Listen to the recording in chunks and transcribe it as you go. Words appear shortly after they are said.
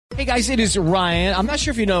Hey guys, it is Ryan. I'm not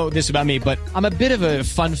sure if you know this about me, but I'm a bit of a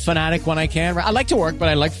fun fanatic when I can. I like to work, but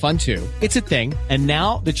I like fun too. It's a thing. And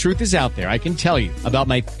now the truth is out there. I can tell you about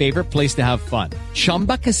my favorite place to have fun.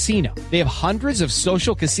 Chumba Casino. They have hundreds of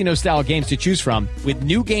social casino style games to choose from with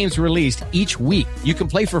new games released each week. You can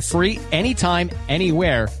play for free anytime,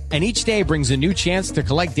 anywhere. And each day brings a new chance to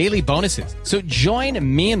collect daily bonuses. So join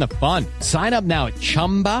me in the fun. Sign up now at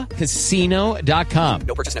ChumbaCasino.com.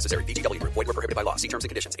 No purchase necessary. VGW Group. Void where prohibited by law. See terms and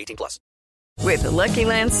conditions. 18+. With the Lucky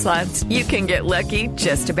Land Slots, you can get lucky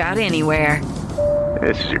just about anywhere.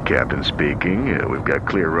 This is your captain speaking. We've got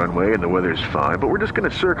clear runway and the weather's fine, but we're just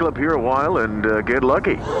going to circle up here a while and get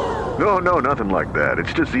lucky. No, nothing like that.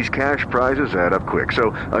 It's just these cash prizes add up quick. So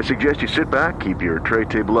I suggest you sit back, keep your tray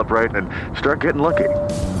table upright, and start getting lucky.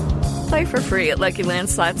 Play for free at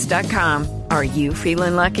LuckyLandSlots.com. Are you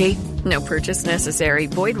feeling lucky? No purchase necessary.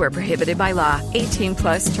 Void where prohibited by law.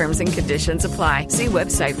 18+ terms and conditions apply. See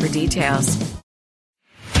website for details.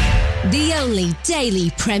 The only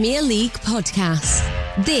daily Premier League podcast.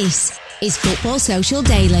 This is Football Social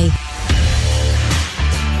Daily.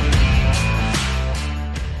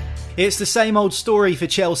 It's the same old story for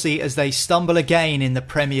Chelsea as they stumble again in the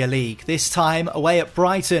Premier League. This time away at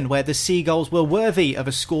Brighton, where the Seagulls were worthy of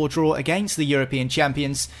a score draw against the European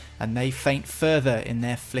champions, and they faint further in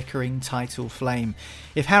their flickering title flame.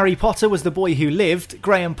 If Harry Potter was the boy who lived,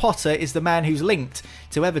 Graham Potter is the man who's linked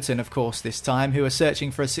to Everton, of course, this time, who are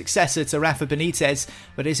searching for a successor to Rafa Benitez.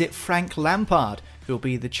 But is it Frank Lampard who'll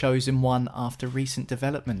be the chosen one after recent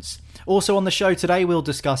developments? Also on the show today, we'll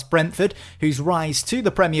discuss Brentford, whose rise to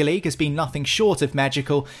the Premier League has been nothing short of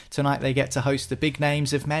magical. Tonight they get to host the big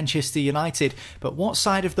names of Manchester United. But what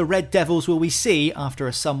side of the Red Devils will we see after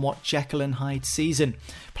a somewhat Jekyll and Hyde season?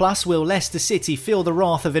 Plus, will Leicester City feel the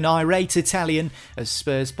wrath of an irate Italian as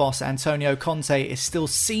Spurs boss Antonio Conte is still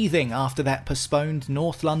seething after that postponed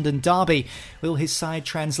North London derby? Will his side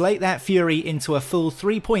translate that fury into a full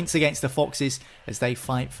 3 points against the Foxes as they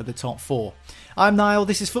fight for the top four? I'm Niall,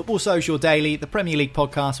 this is Football Social Daily, the Premier League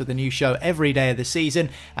podcast with a new show every day of the season,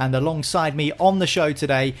 and alongside me on the show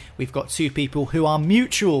today we've got two people who are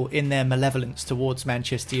mutual in their malevolence towards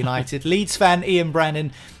Manchester United. Leeds fan Ian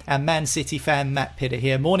Brannan and Man City fan Matt Pitter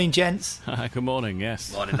here. Morning, gents. Good morning,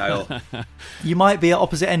 yes. Morning, Niall. You might be at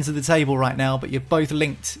opposite ends of the table right now, but you're both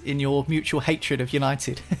linked in your mutual hatred of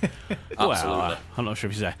United. Well, I'm not sure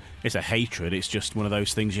if it's a hatred, it's just one of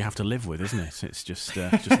those things you have to live with, isn't it? It's just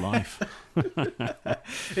life.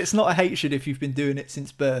 It's not a hatred if you've been doing it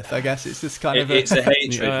since birth, I guess. It's just kind of it's a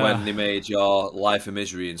hatred when they made your life a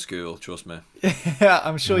misery in school, trust me. Yeah,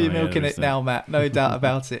 I'm sure you're milking it now, Matt. No doubt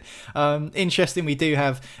about it. Interesting, we do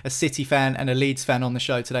have a City fan and a Leeds fan on the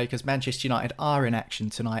show today because Manchester United are in action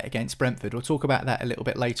tonight against Brentford. We'll talk about that a little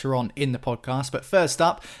bit later on in the podcast. But first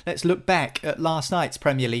up, let's look back at last night's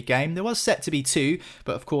Premier League game. There was set to be two,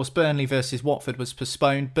 but of course Burnley versus Watford was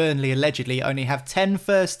postponed. Burnley allegedly only have 10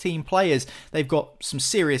 first-team players. They've got some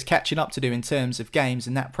serious catching up to do in terms of games,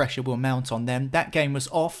 and that pressure will mount on them. That game was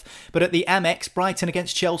off, but at the Amex, Brighton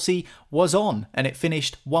against Chelsea was on, and it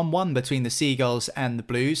finished 1-1 between the Seagulls and the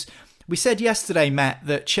Blues. We said yesterday, Matt,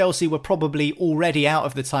 that Chelsea were probably already out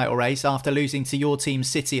of the title race after losing to your team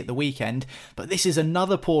City at the weekend, but this is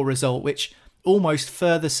another poor result which almost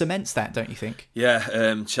further cements that, don't you think?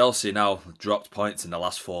 Yeah, Chelsea now dropped points in the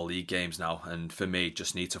last 4 league games now, and for me,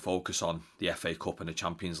 just need to focus on the FA Cup and the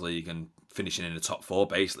Champions League and finishing in the top 4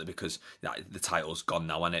 basically, because the title's gone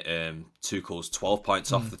now, and Tuchel's 12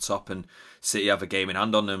 points off the top, and City have a game in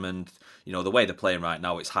hand on them, and you know the way they're playing right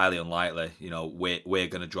now, it's highly unlikely. You know we're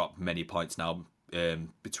going to drop many points now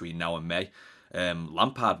between now and May.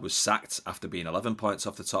 Lampard was sacked after being 11 points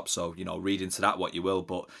off the top, so you know read into that what you will,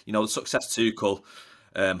 but you know the success Tuchel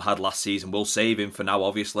had last season will save him for now,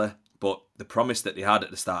 obviously. But the promise that they had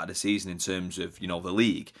at the start of the season in terms of the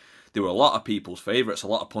league, there were a lot of people's favourites. A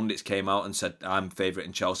lot of pundits came out and said, I'm favourite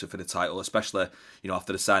in Chelsea for the title, especially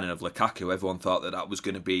after the signing of Lukaku. Everyone thought that was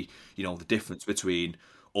going to be the difference between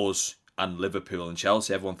us and Liverpool and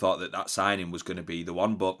Chelsea. Everyone thought that signing was going to be the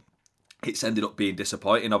one, but it's ended up being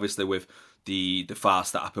disappointing, obviously, with the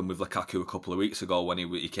farce that happened with Lukaku a couple of weeks ago when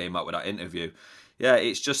he came out with that interview. Yeah,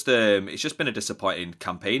 it's just been a disappointing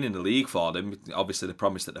campaign in the league for them. Obviously, the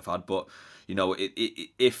promise that they've had, but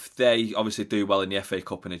if they obviously do well in the FA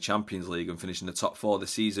Cup and the Champions League and finish in the top 4, the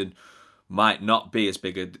season might not be as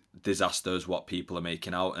big a disaster as what people are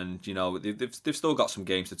making out. And they've still got some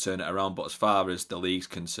games to turn it around. But as far as the league's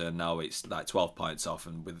concerned now, it's like 12 points off,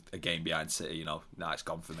 and with a game behind City, it's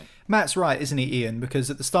gone for me. Matt's right, isn't he, Ian? Because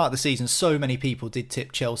at the start of the season, so many people did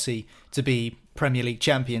tip Chelsea to be Premier League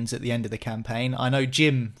champions at the end of the campaign. I know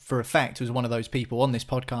Jim, for a fact, was one of those people on this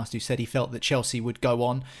podcast who said he felt that Chelsea would go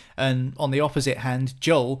on. And on the opposite hand,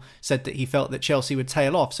 Joel said that he felt that Chelsea would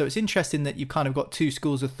tail off. So it's interesting that you've kind of got two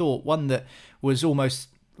schools of thought. One that was almost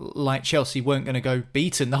like Chelsea weren't going to go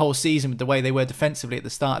beaten the whole season with the way they were defensively at the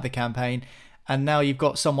start of the campaign. And now you've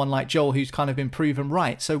got someone like Joel who's kind of been proven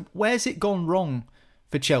right. So where's it gone wrong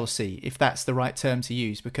for Chelsea, if that's the right term to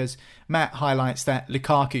use? Because Matt highlights that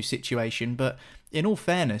Lukaku situation, but in all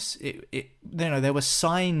fairness, there were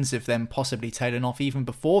signs of them possibly tailing off even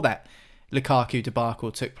before that Lukaku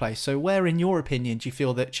debacle took place. So where, in your opinion, do you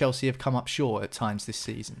feel that Chelsea have come up short at times this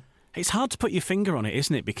season? It's hard to put your finger on it,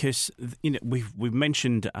 isn't it? Because we've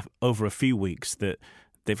mentioned over a few weeks that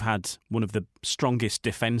they've had one of the strongest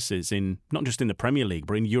defences in not just in the Premier League,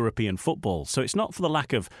 but in European football. So it's not for the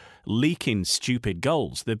lack of leaking stupid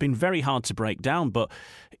goals. They've been very hard to break down. But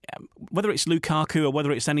whether it's Lukaku or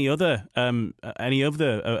whether it's any other of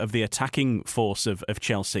the attacking force of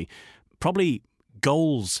Chelsea, probably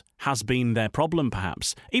goals has been their problem,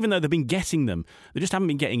 perhaps. Even though they've been getting them, they just haven't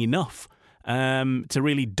been getting enough to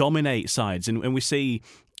really dominate sides. And we see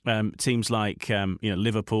teams like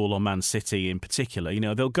Liverpool or Man City in particular,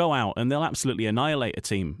 they'll go out and they'll absolutely annihilate a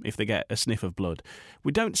team if they get a sniff of blood.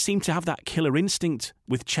 We don't seem to have that killer instinct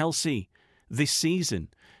with Chelsea this season,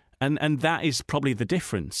 and that is probably the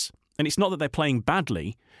difference. And it's not that they're playing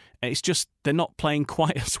badly, it's just they're not playing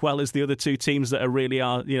quite as well as the other two teams that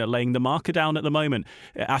are laying the marker down at the moment.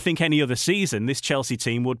 I think any other season, this Chelsea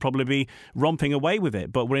team would probably be romping away with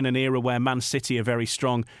it. But we're in an era where Man City are very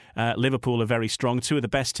strong, Liverpool are very strong, two of the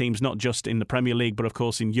best teams, not just in the Premier League, but of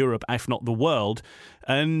course in Europe, if not the world.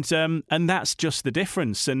 And that's just the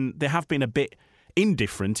difference. And they have been a bit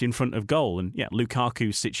indifferent in front of goal. And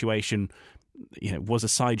Lukaku's situation was a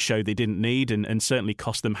sideshow they didn't need, and certainly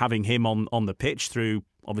cost them having him on the pitch through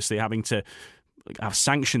obviously having to have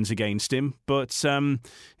sanctions against him. But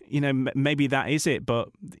maybe that is it. But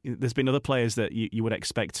there's been other players that you would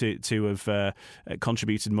expect to have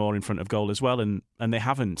contributed more in front of goal as well, and they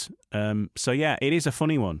haven't. So it is a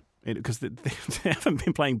funny one. Because they haven't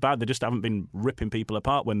been playing bad, they just haven't been ripping people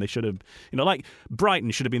apart when they should have. Like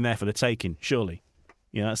Brighton should have been there for the taking, surely.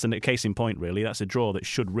 That's a case in point, really. That's a draw that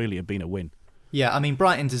should really have been a win. Yeah, I mean,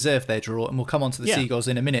 Brighton deserved their draw, and we'll come on to the Seagulls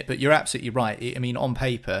in a minute, but you're absolutely right. I mean, on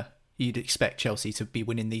paper, you'd expect Chelsea to be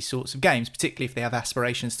winning these sorts of games, particularly if they have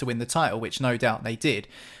aspirations to win the title, which no doubt they did.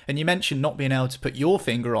 And you mentioned not being able to put your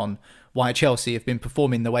finger on why Chelsea have been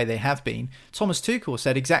performing the way they have been. Thomas Tuchel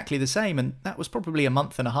said exactly the same, and that was probably a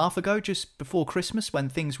month and a half ago, just before Christmas, when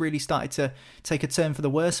things really started to take a turn for the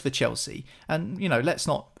worse for Chelsea. And, let's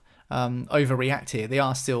not overreact here. They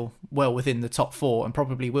are still well within the top four and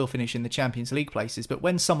probably will finish in the Champions League places. But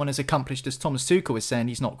when someone as accomplished as Thomas Tuchel is saying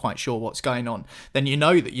he's not quite sure what's going on, then you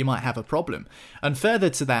know that you might have a problem. And further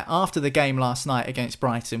to that, after the game last night against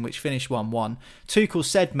Brighton, which finished 1-1, Tuchel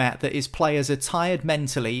said, Matt, that his players are tired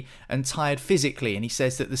mentally and tired physically, and he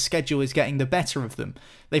says that the schedule is getting the better of them.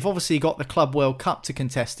 They've obviously got the Club World Cup to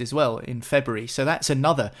contest as well in February, so that's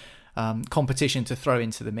another competition to throw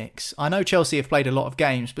into the mix. I know Chelsea have played a lot of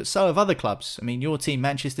games, but so have other clubs. I mean, your team,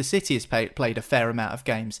 Manchester City, has played a fair amount of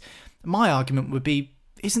games. My argument would be,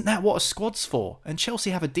 isn't that what a squad's for? And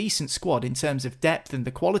Chelsea have a decent squad in terms of depth and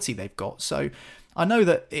the quality they've got. So I know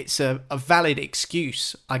that it's a valid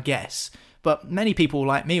excuse, I guess, but many people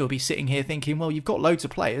like me will be sitting here thinking, well, you've got loads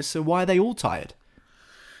of players, so why are they all tired?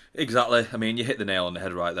 Exactly. I mean, you hit the nail on the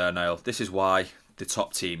head right there, Niall. This is why the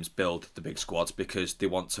top teams build the big squads, because they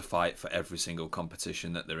want to fight for every single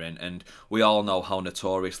competition that they're in. And we all know how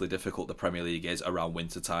notoriously difficult the Premier League is around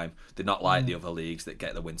winter time. They're not like the other leagues that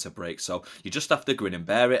get the winter break. So you just have to grin and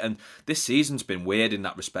bear it. And this season's been weird in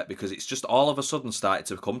that respect, because it's just all of a sudden started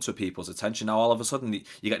to come to people's attention. Now all of a sudden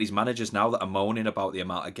you get these managers now that are moaning about the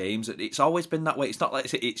amount of games. It's always been that way. It's not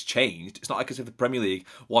like it's changed. It's not like as if the Premier League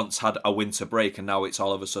once had a winter break and now it's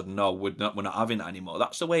all of a sudden, no, we're not having that anymore.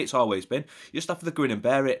 That's the way it's always been. You just have to grin and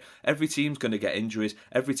bear it. Every team's going to get injuries.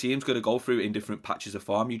 Every team's going to go through it in different patches of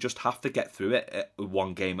form. You just have to get through it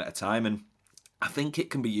one game at a time. And I think it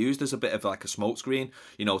can be used as a bit of like a smokescreen,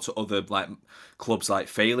 to other like clubs like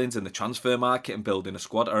failings in the transfer market and building a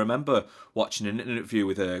squad. I remember watching an interview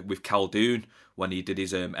with Khaldoon when he did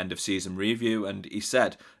his end of season review, and he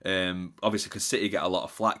said, obviously because City get a lot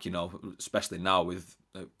of flack, especially now with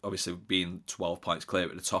obviously being 12 points clear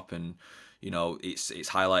at the top, and it's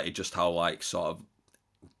highlighted just how like sort of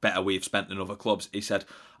better we've spent than other clubs. He said,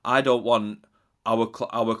 I don't want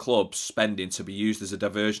our club's spending to be used as a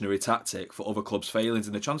diversionary tactic for other clubs' failings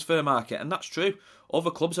in the transfer market. And that's true. Other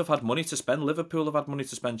clubs have had money to spend. Liverpool have had money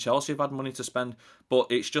to spend. Chelsea have had money to spend. But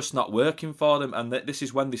it's just not working for them. And this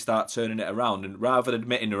is when they start turning it around. And rather than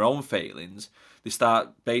admitting their own failings, they start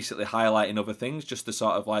basically highlighting other things just to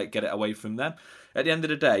sort of like get it away from them. At the end of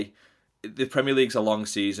the day, the Premier League's a long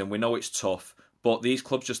season. We know it's tough. But these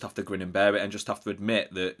clubs just have to grin and bear it and just have to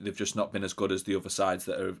admit that they've just not been as good as the other sides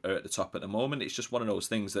that are at the top at the moment. It's just one of those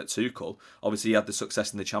things that Tuchel, obviously he had the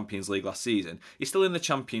success in the Champions League last season. He's still in the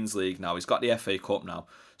Champions League now. He's got the FA Cup now.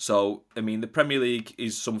 So, I mean, the Premier League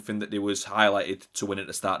is something that they was highlighted to win at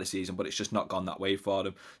the start of the season, but it's just not gone that way for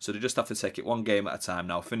them. So they just have to take it one game at a time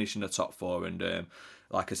now, finish in the top four. And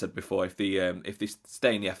like I said before, if they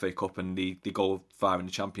stay in the FA Cup and they go far in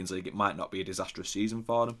the Champions League, it might not be a disastrous season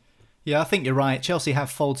for them. Yeah, I think you're right. Chelsea have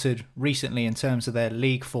faltered recently in terms of their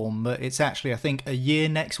league form, but it's actually, I think, a year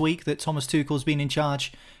next week that Thomas Tuchel's been in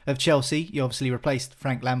charge of Chelsea. He obviously replaced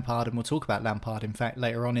Frank Lampard, and we'll talk about Lampard, in fact,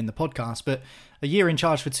 later on in the podcast. But a year in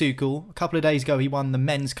charge for Tuchel. A couple of days ago, he won the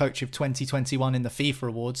Men's Coach of 2021 in the FIFA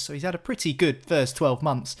Awards, so he's had a pretty good first 12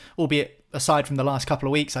 months, albeit aside from the last couple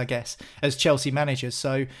of weeks, I guess, as Chelsea managers.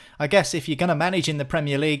 So I guess if you're going to manage in the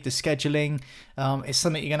Premier League, the scheduling is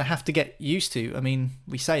something you're going to have to get used to. I mean,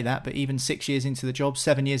 we say that, but even 6 years into the job,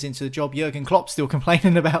 7 years into the job, Jurgen Klopp's still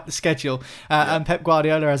complaining about the schedule. And Pep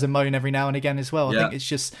Guardiola has a moan every now and again as well. I think it's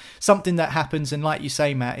just something that happens. And like you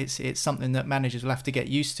say, Matt, it's something that managers will have to get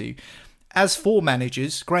used to. As for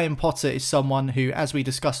managers, Graham Potter is someone who, as we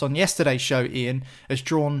discussed on yesterday's show, Ian, has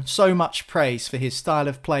drawn so much praise for his style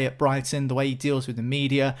of play at Brighton, the way he deals with the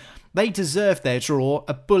media. They deserved their draw.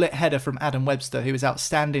 A bullet header from Adam Webster, who was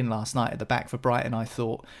outstanding last night at the back for Brighton, I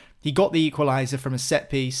thought. He got the equaliser from a set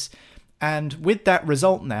piece. And with that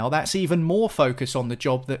result now, that's even more focus on the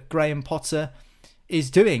job that Graham Potter is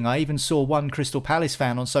doing. I even saw one Crystal Palace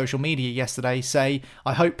fan on social media yesterday say,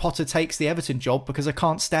 I hope Potter takes the Everton job because I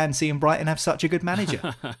can't stand seeing Brighton have such a good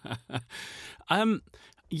manager. I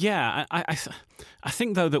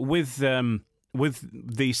think though that with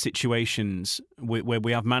these situations where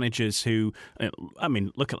we have managers who, I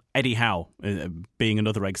mean, look at Eddie Howe being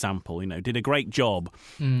another example, did a great job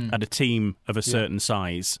at a team of a certain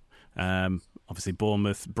size. Obviously,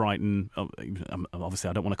 Bournemouth, Brighton. Obviously,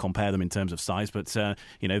 I don't want to compare them in terms of size, but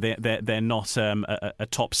they're not a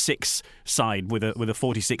top six side with a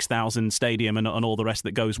 46,000 stadium and all the rest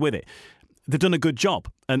that goes with it. They've done a good job,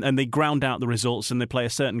 and they ground out the results, and they play a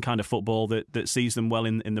certain kind of football that sees them well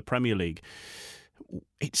in the Premier League.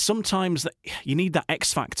 It's sometimes that you need that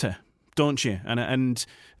X factor, don't you? And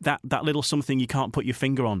that little something you can't put your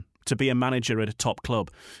finger on to be a manager at a top club.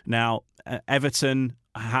 Now, Everton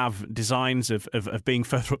have designs of being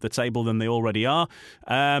further up the table than they already are.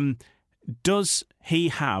 Does he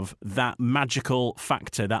have that magical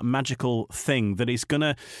factor, that magical thing that is going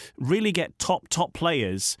to really get top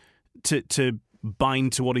players to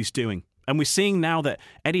bind to what he's doing? And we're seeing now that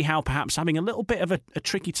Eddie Howe perhaps having a little bit of a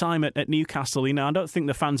tricky time at Newcastle. I don't think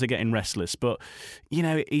the fans are getting restless, but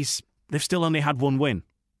they've still only had one win,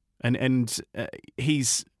 and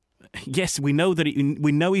he's. Yes, we know that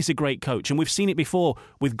we know he's a great coach, and we've seen it before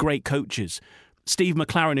with great coaches. Steve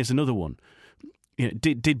McLaren is another one.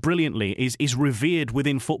 Did brilliantly. Is revered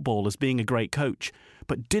within football as being a great coach,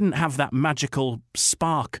 but didn't have that magical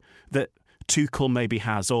spark that Tuchel maybe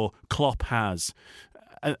has or Klopp has,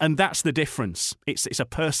 and that's the difference. It's a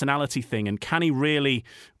personality thing, and can he really?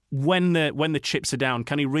 When the chips are down,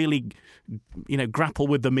 can he really, grapple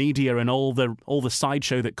with the media and all the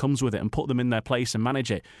sideshow that comes with it and put them in their place and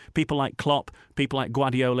manage it? People like Klopp, people like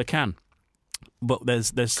Guardiola can, but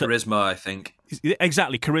there's charisma. I think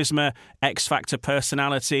exactly charisma, X factor,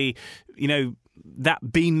 personality.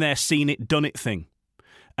 That been there, seen it, done it thing.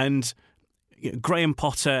 And Graham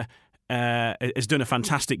Potter has done a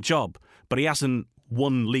fantastic job, but he hasn't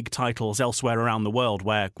won league titles elsewhere around the world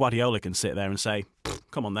where Guardiola can sit there and say,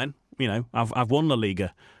 come on then, I've won La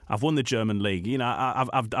Liga, I've won the German league,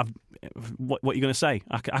 what are you going to say?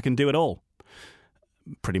 I can do it all,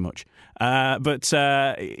 pretty much. But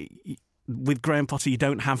with Graham Potter, you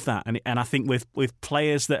don't have that, and I think with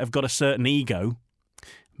players that have got a certain ego,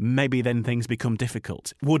 maybe then things become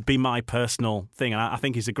difficult. Would be my personal thing. I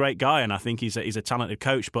think he's a great guy, and I think he's a talented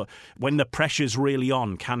coach. But when the pressure's really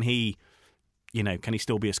on, can he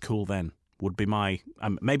still be as cool then? Would be my...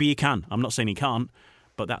 maybe he can. I'm not saying he can't,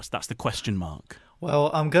 but that's the question mark.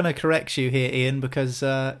 Well, I'm going to correct you here, Ian, because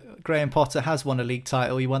Graham Potter has won a league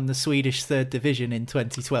title. He won the Swedish third division in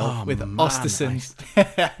 2012 with Östersund.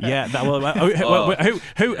 Yeah,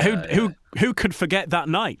 Who could forget that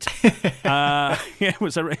night? It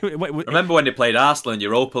was Remember when they played Arsenal in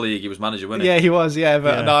Europa League? He was manager, wasn't he? Yeah, he was. Yeah,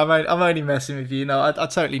 but no, I'm only messing with you. No, I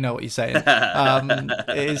totally know what you're saying.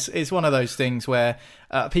 It's one of those things where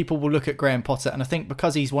people will look at Graham Potter, and I think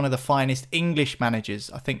because he's one of the finest English managers,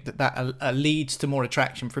 I think that leads to more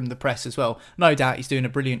attraction from the press as well. No doubt he's doing a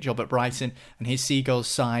brilliant job at Brighton, and his Seagulls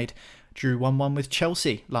side drew 1-1 with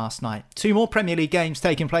Chelsea last night. 2 more Premier League games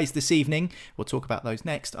taking place this evening. We'll talk about those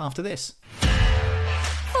next after this.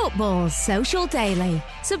 Football's Social Daily.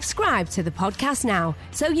 Subscribe to the podcast now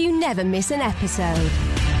so you never miss an episode.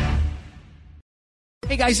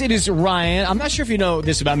 Hey guys, it is Ryan. I'm not sure if you know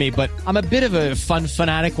this about me, but I'm a bit of a fun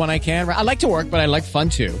fanatic when I can. I like to work, but I like fun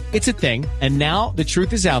too. It's a thing. And now the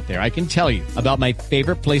truth is out there. I can tell you about my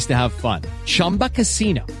favorite place to have fun. Chumba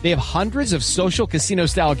Casino. They have hundreds of social casino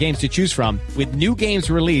style games to choose from with new games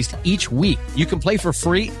released each week. You can play for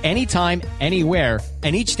free anytime, anywhere.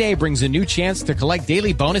 And each day brings a new chance to collect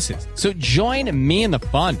daily bonuses. So join me in the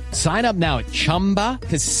fun. Sign up now at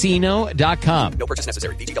ChumbaCasino.com. No purchase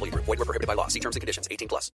necessary. VGW Group. Void where prohibited by law. See terms and conditions.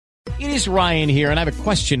 18+. It is Ryan here, and I have a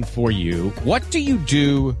question for you. What do you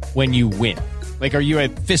do when you win? Like, are you a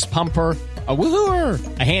fist pumper, a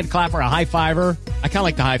woohooer, a hand clapper, a high fiver? I kind of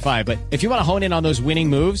like the high five, but if you want to hone in on those winning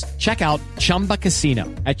moves, check out Chumba Casino.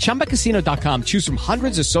 At ChumbaCasino.com, choose from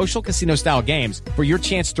hundreds of social casino style games for your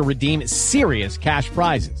chance to redeem serious cash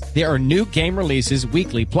prizes. There are new game releases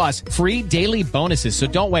weekly, plus free daily bonuses. So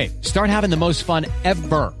don't wait. Start having the most fun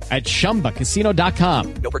ever at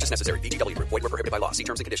ChumbaCasino.com. No purchase necessary. VGW Group. Void where prohibited by law. See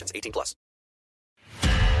terms and conditions. 18+.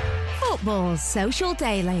 Football's Social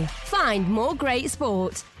Daily. Find more great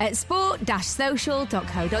sport at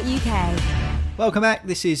sport-social.co.uk. Welcome back.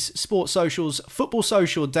 This is Sports Social's Football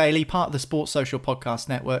Social Daily, part of the Sports Social Podcast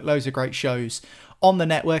Network. Loads of great shows on the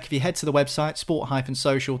network. If you head to the website,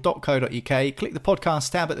 sport-social.co.uk, click the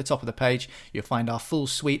podcast tab at the top of the page, you'll find our full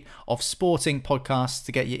suite of sporting podcasts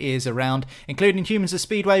to get your ears around, including Humans of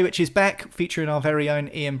Speedway, which is back, featuring our very own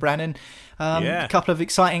Ian Brannan. A couple of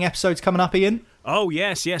exciting episodes coming up, Ian. Oh,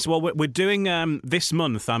 yes. Well, we're doing this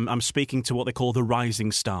month. I'm speaking to what they call the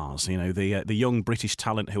rising stars. You know, the young British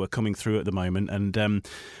talent who are coming through at the moment. And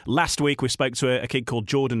last week we spoke to a kid called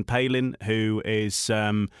Jordan Palin, who is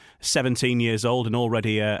 17 years old and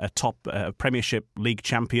already a top Premiership League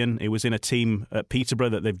champion. He was in a team at Peterborough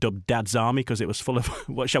that they've dubbed Dad's Army because it was full of,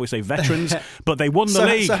 what shall we say, veterans. But they won the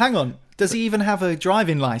league. So hang on, does he even have a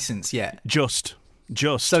driving licence yet? Just.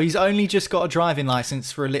 So he's only just got a driving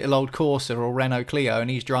licence for a little old Corsa or Renault Clio, and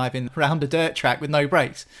he's driving around a dirt track with no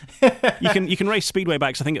brakes. You can race speedway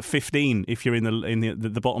bikes, I think, at 15 if you're in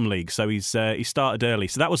the bottom league. So he started early.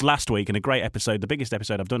 So that was last week, and a great episode, the biggest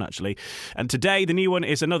episode I've done actually. And today the new one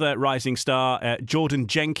is another rising star, Jordan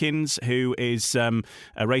Jenkins, who is a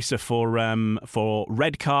racer for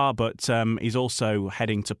Redcar, but he's also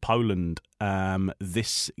heading to Poland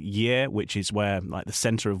this year, which is where the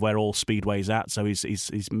centre of where all speedway's at. So he's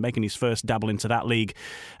making his first dabble into that league,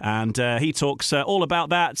 and he talks all about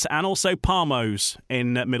that, and also Parmos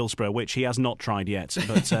in Middlesbrough, which he has not tried yet.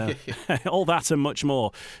 But all that and much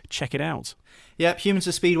more, check it out. Yep, Humans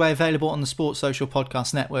of Speedway available on the Sports Social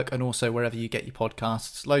Podcast Network and also wherever you get your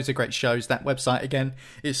podcasts. Loads of great shows. That website again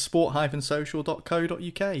is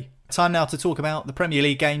sport-social.co.uk. Time now to talk about the Premier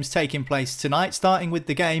League games taking place tonight, starting with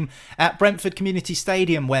the game at Brentford Community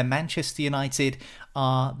Stadium, where Manchester United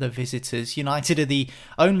are the visitors. United are the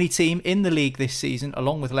only team in the league this season,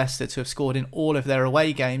 along with Leicester, to have scored in all of their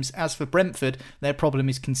away games. As for Brentford, their problem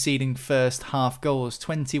is conceding first half goals.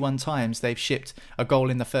 21 times they've shipped a goal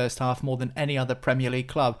in the first half, more than any other Premier League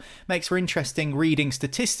club. Makes for interesting reading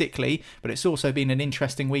statistically, but it's also been an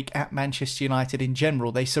interesting week at Manchester United in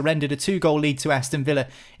general. They surrendered a 2-goal lead to Aston Villa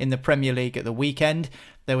in the Premier League at the weekend.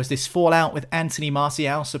 There was this fallout with Anthony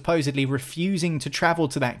Martial supposedly refusing to travel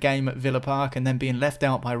to that game at Villa Park and then being left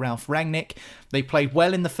out by Ralph Rangnick. They played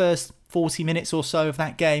well in the first 40 minutes or so of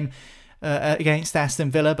that game against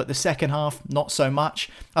Aston Villa, but the second half, not so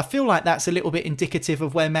much. I feel like that's a little bit indicative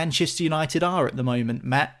of where Manchester United are at the moment,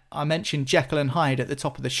 Matt. I mentioned Jekyll and Hyde at the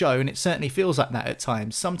top of the show, and it certainly feels like that at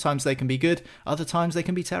times. Sometimes they can be good, other times they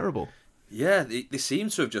can be terrible. Yeah, they seem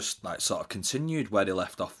to have just sort of continued where they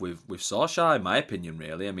left off with Solskjaer, in my opinion,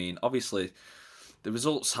 really. I mean, obviously, the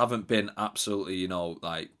results haven't been absolutely,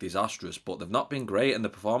 disastrous, but they've not been great, and the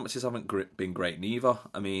performances haven't been great neither.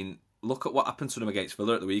 I mean, look at what happened to them against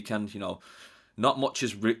Villa at the weekend. 9 not much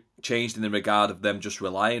has changed in the regard of them just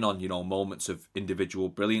relying on, moments of individual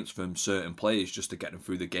brilliance from certain players just to get them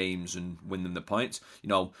through the games and win them the points.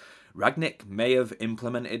 Rangnick may have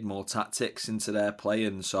implemented more tactics into their play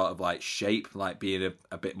and sort of like shape, like being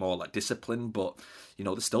a bit more like disciplined, but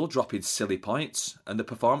they're still dropping silly points and the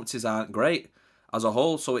performances aren't great as a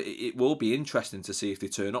whole. So it will be interesting to see if they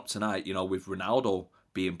turn up tonight, with Ronaldo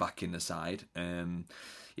being back in the side.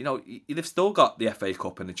 They've still got the FA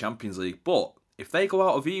Cup and the Champions League, but if they go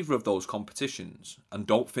out of either of those competitions and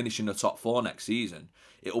don't finish in the top 4 next season,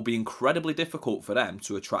 it will be incredibly difficult for them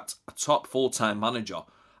to attract a top full-time manager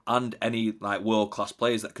and any like world-class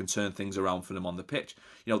players that can turn things around for them on the pitch.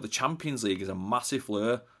 The Champions League is a massive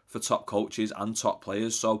lure for top coaches and top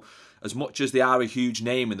players. So as much as they are a huge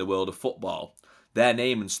name in the world of football, their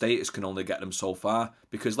name and status can only get them so far.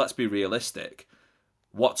 Because let's be realistic,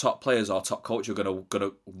 what top players or top coaches are going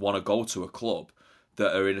to want to go to a club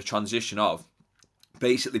that are in a transition of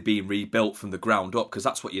basically being rebuilt from the ground up? Because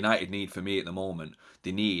that's what United need for me at the moment.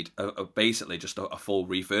 They need basically just a full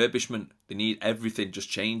refurbishment. They need everything just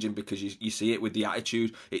changing, because you see it with the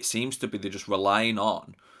attitude. It seems to be they're just relying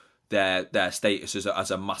on their status as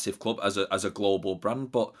a massive club, as a global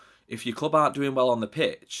brand. But if your club aren't doing well on the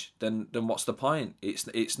pitch, then what's the point?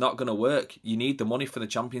 It's not going to work. You need the money for the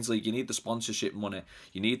Champions League. You need the sponsorship money.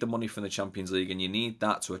 You need the money from the Champions League, and you need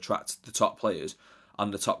that to attract the top players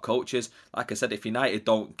and the top coaches. Like I said, if United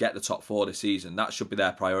don't get the top 4 this season, that should be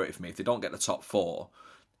their priority for me. If they don't get the top 4,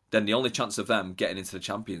 then the only chance of them getting into the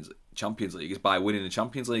Champions League is by winning the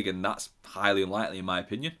Champions League, and that's highly unlikely in my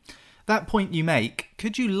opinion. That point you make,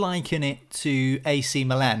 could you liken it to AC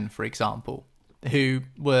Milan, for example, who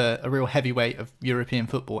were a real heavyweight of European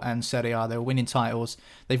football and Serie A? They were winning titles.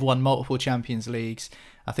 They've won multiple Champions Leagues.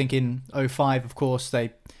 I think in 2005, of course,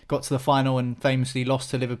 they got to the final and famously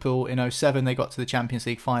lost to Liverpool. In 2007, they got to the Champions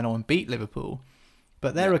League final and beat Liverpool.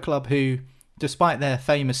 But they're a club who, despite their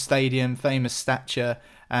famous stadium, famous stature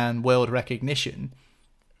and world recognition,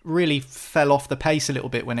 really fell off the pace a little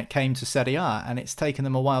bit when it came to Serie A, and it's taken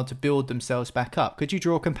them a while to build themselves back up. Could you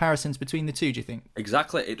draw comparisons between the two, do you think?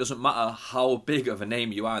 Exactly. It doesn't matter how big of a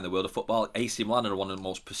name you are in the world of football. AC Milan are one of the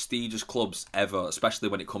most prestigious clubs ever, especially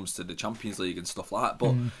when it comes to the Champions League and stuff like that.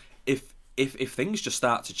 But if things just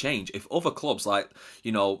start to change, if other clubs like,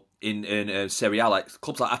 in Serie A, like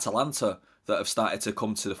clubs like Atalanta that have started to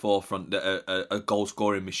come to the forefront, that are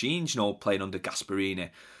goal-scoring machines, playing under Gasperini,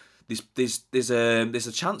 There's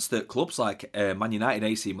a chance that clubs like Man United,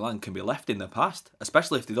 AC Milan can be left in the past,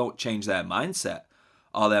 especially if they don't change their mindset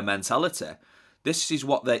or their mentality. This is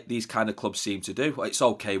what these kind of clubs seem to do. It's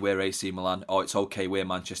okay, we're AC Milan, or it's okay, we're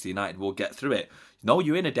Manchester United, we'll get through it. No,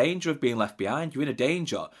 you're in a danger of being left behind. You're in a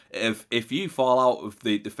danger if you fall out of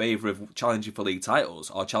the favour of challenging for league titles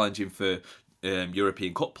or challenging for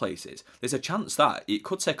European Cup places. There's a chance that it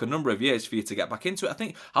could take a number of years for you to get back into it. I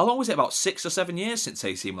think, how long was it? About 6 or 7 years since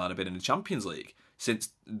AC Milan have been in the Champions League, since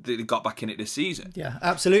they got back in it this season. Yeah,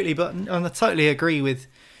 absolutely. But I totally agree with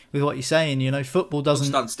what you're saying. Football doesn't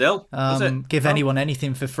stand still, give anyone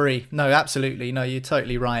anything for free. No, absolutely. No, you're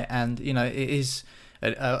totally right. And, it is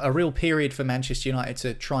a real period for Manchester United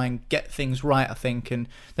to try and get things right, I think. And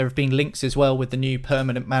there have been links as well with the new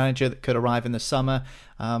permanent manager that could arrive in the summer.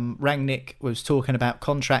 Rangnick was talking about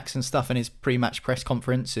contracts and stuff in his pre-match press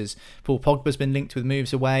conferences. Paul Pogba's been linked with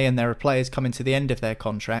moves away, and there are players coming to the end of their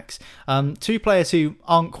contracts. 2 players who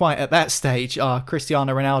aren't quite at that stage are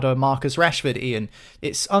Cristiano Ronaldo and Marcus Rashford, Ian.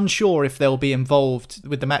 It's unsure if they'll be involved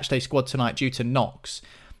with the matchday squad tonight due to knocks.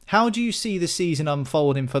 How do you see the season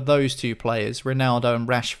unfolding for those 2 players, Ronaldo and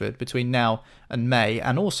Rashford, between now and May,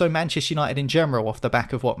 and also Manchester United in general, off the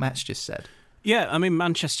back of what Matt's just said? Yeah, I mean,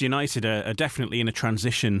 Manchester United are definitely in a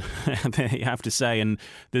transition, you have to say. And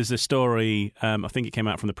there's a story, I think it came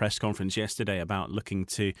out from the press conference yesterday, about looking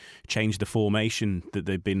to change the formation that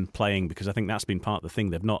they've been playing, because I think that's been part of the thing.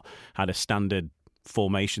 They've not had a standard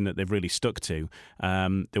formation that they've really stuck to.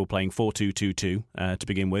 They were playing 4-2-2-2 to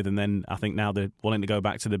begin with, and then I think now they're wanting to go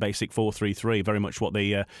back to the basic 4-3-3, very much what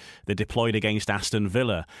they deployed against Aston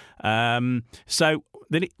Villa. So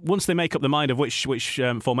once they make up the mind of which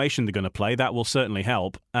formation they're going to play, that will certainly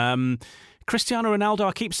help. Cristiano Ronaldo,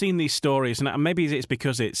 I keep seeing these stories, and maybe it's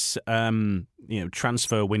because it's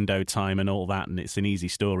transfer window time and all that, and it's an easy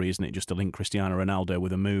story, isn't it, just to link Cristiano Ronaldo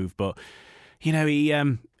with a move? But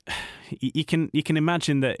you can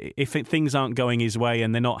imagine that if things aren't going his way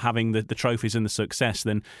and they're not having the trophies and the success,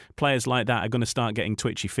 then players like that are going to start getting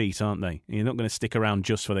twitchy feet, aren't they? You're not going to stick around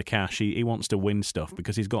just for the cash. He wants to win stuff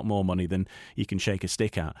because he's got more money than you can shake a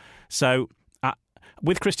stick at. So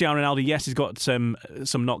with Cristiano Ronaldo, yes, he's got some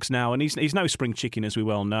knocks now, and he's no spring chicken, as we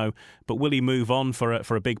well know. But will he move on for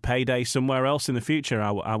a big payday somewhere else in the future?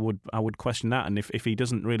 I would question that. And if he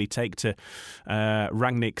doesn't really take to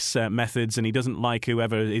Rangnick's methods, and he doesn't like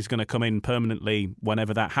whoever is going to come in permanently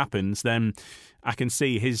whenever that happens, then I can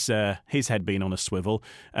see his head being on a swivel.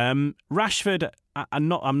 Rashford, I'm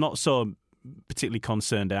not so particularly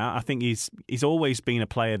concerned out. I think he's always been a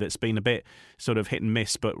player that's been a bit sort of hit and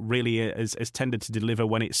miss, but really has tended to deliver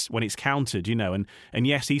when it's counted, and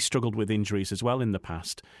yes, he's struggled with injuries as well in the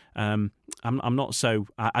past. I'm not so.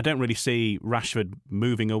 I don't really see Rashford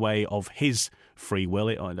moving away of his free will.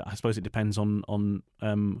 I suppose it depends on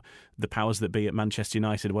the powers that be at Manchester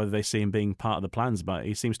United whether they see him being part of the plans. But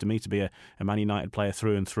he seems to me to be a Man United player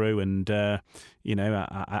through and through, and I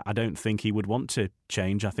don't think he would want to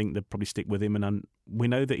change. I think they'd probably stick with him, and we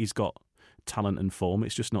know that he's got talent and form.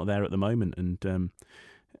 It's just not there at the moment, and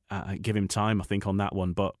give him time, I think, on that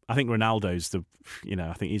one. But I think Ronaldo's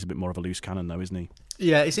I think he's a bit more of a loose cannon, though, isn't he?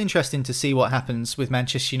 Yeah, it's interesting to see what happens with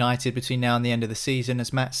Manchester United between now and the end of the season.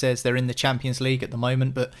 As Matt says, they're in the Champions League at the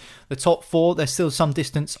moment, but the top four, they're still some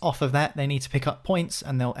distance off of that. They need to pick up points,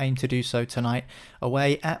 and they'll aim to do so tonight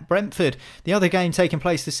away at Brentford. The other game taking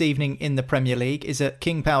place this evening in the Premier League is at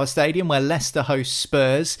King Power Stadium, where Leicester host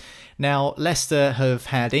Spurs. Now, Leicester have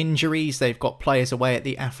had injuries. They've got players away at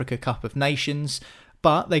the Africa Cup of Nations.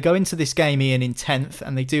 But they go into this game, Ian, in 10th,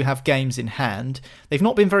 and they do have games in hand. They've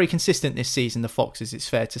not been very consistent this season, the Foxes, it's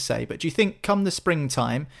fair to say. But do you think come the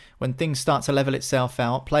springtime, when things start to level itself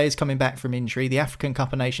out, players coming back from injury, the African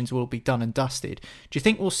Cup of Nations will be done and dusted? Do you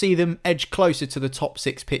think we'll see them edge closer to the top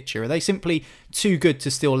six picture? Are they simply too good to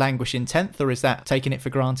still languish in 10th, or is that taking it for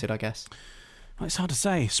granted, I guess? Well, it's hard to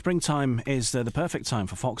say. Springtime is the perfect time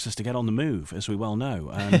for Foxes to get on the move, as we well know.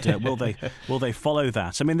 And will they follow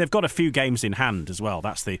that? I mean, they've got a few games in hand as well.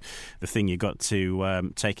 That's the thing you've got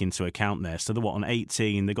to take into account there. So they're on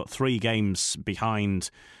 18. They've got 3 games behind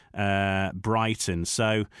Brighton.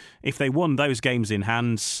 So if they won those games in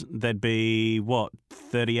hand, they'd be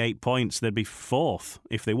 38 points. They'd be 4th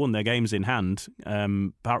if they won their games in hand,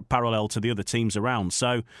 parallel to the other teams around.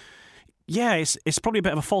 So yeah, it's probably a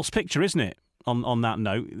bit of a false picture, isn't it? On that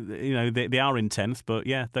note, they are in 10th, but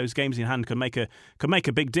yeah, those games in hand could make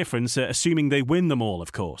a big difference, assuming they win them all,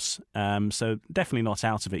 of course. So definitely not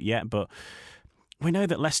out of it yet, but we know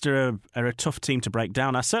that Leicester are a tough team to break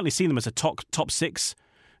down. I certainly see them as a top 6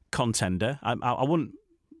 contender. I wouldn't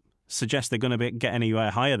suggest they're going to get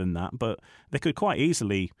anywhere higher than that, but they could quite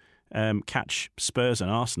easily catch Spurs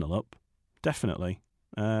and Arsenal up, definitely.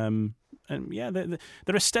 And yeah,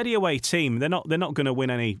 they're a steady away team. They're not going to win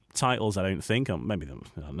any titles, I don't think. Or maybe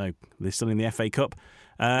I don't know. They're still in the FA Cup.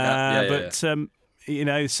 So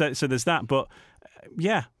there's that. But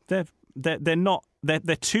yeah, they're not.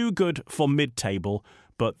 They're too good for mid-table,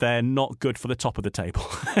 but they're not good for the top of the table.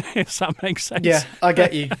 If that makes sense. Yeah, I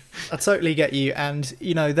get you. I totally get you. And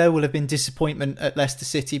there will have been disappointment at Leicester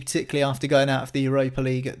City, particularly after going out of the Europa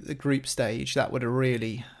League at the group stage. That would have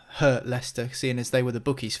really hurt Leicester, seeing as they were the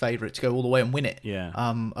bookies' favourite to go all the way and win it. Yeah.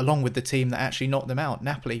 Along with the team that actually knocked them out,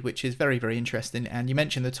 Napoli, which is very, very interesting. And you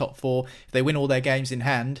mentioned the top 4. If they win all their games in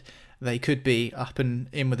hand, they could be up and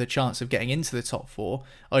in with a chance of getting into the top 4,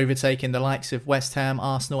 overtaking the likes of West Ham,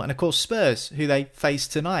 Arsenal, and of course Spurs, who they face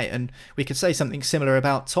tonight. And we could say something similar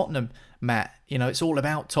about Tottenham, Matt. It's all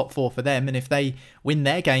about top 4 for them. And if they win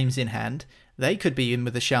their games in hand, they could be in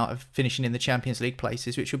with a shout of finishing in the Champions League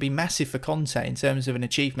places, which would be massive for Conte in terms of an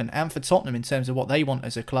achievement, and for Tottenham in terms of what they want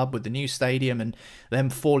as a club with the new stadium and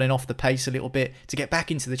them falling off the pace a little bit. To get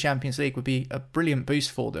back into the Champions League would be a brilliant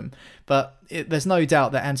boost for them. But there's no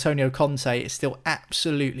doubt that Antonio Conte is still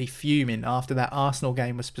absolutely fuming after that Arsenal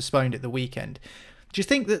game was postponed at the weekend. Do you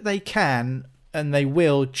think that they can and they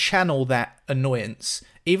will channel that annoyance,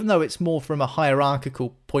 even though it's more from a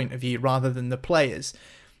hierarchical point of view rather than the players?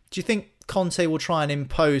 Do you think Conte will try and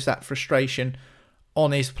impose that frustration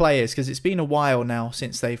on his players? Because it's been a while now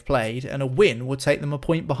since they've played, and a win will take them a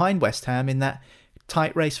point behind West Ham in that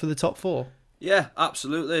tight race for the top 4. Yeah,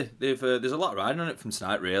 absolutely. There's a lot riding on it from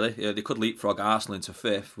tonight, really. They could leapfrog Arsenal into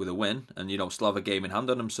 5th with a win, and still have a game in hand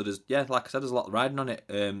on them. So like I said, there's a lot riding on it.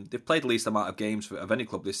 They've played the least amount of games of any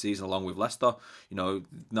club this season, along with Leicester.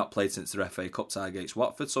 Not played since their FA Cup tie against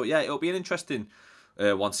Watford. So yeah, it'll be an interesting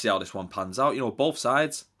Want to see how this one pans out. Both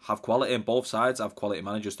sides have quality, and both sides have quality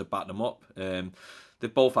managers to back them up.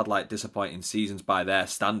 They've both had disappointing seasons by their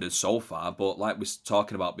standards so far, but like we were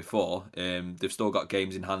talking about before, they've still got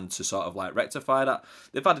games in hand to sort of rectify that.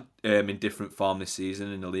 They've had in different form this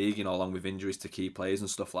season in the league, along with injuries to key players and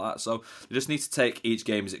stuff like that. So they just need to take each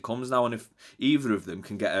game as it comes now, and if either of them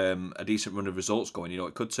can get a decent run of results going,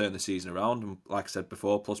 it could turn the season around. And like I said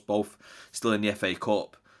before, plus both still in the FA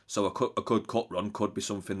Cup, so a good cup run could be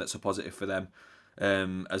something that's a positive for them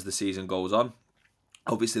as the season goes on.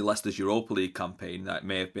 Obviously, Leicester's Europa League campaign, that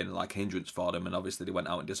may have been a hindrance for them, and obviously they went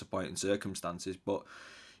out in disappointing circumstances. But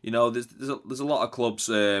there's a lot of clubs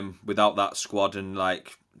without that squad and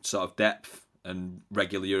sort of depth and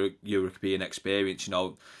regular European experience.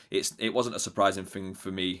 It wasn't a surprising thing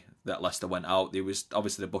for me that Leicester went out. It was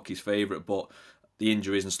obviously the bookies' favourite, but the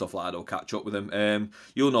injuries and stuff like that will catch up with them.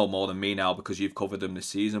 You'll know more than me now because you've covered them this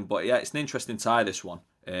season. But yeah, it's an interesting tie, this one.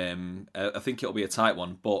 I think it'll be a tight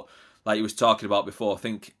one, but like you was talking about before, I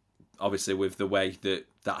think obviously with the way that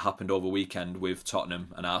happened over the weekend with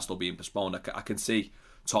Tottenham and Arsenal being postponed, I can see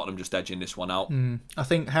Tottenham just edging this one out. I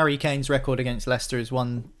think Harry Kane's record against Leicester is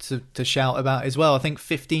one to shout about as well. I think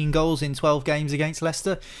 15 goals in 12 games against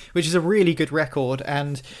Leicester, which is a really good record.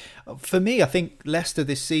 And for me, I think Leicester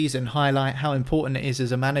this season highlight how important it is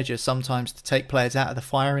as a manager sometimes to take players out of the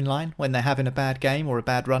firing line when they're having a bad game or a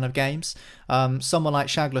bad run of games. Someone like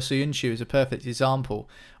Shagla Soyuncu is a perfect example,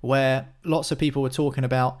 where lots of people were talking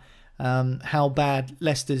about how bad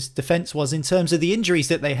Leicester's defence was in terms of the injuries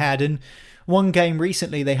that they had. And one game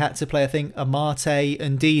recently they had to play, I think, Amate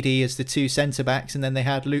and Didi as the two centre-backs, and then they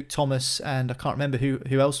had Luke Thomas and I can't remember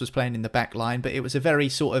who else was playing in the back line, but it was a very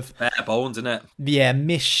sort of... bare bones, isn't it? Yeah,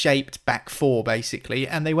 misshaped back four, basically.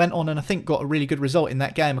 And they went on and I think got a really good result in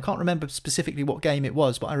that game. I can't remember specifically what game it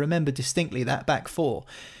was, but I remember distinctly that back four.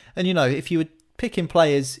 And, if you were picking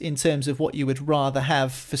players in terms of what you would rather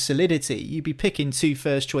have for solidity, you'd be picking two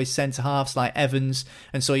first-choice centre-halves like Evans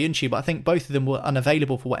and Soyuncu, but I think both of them were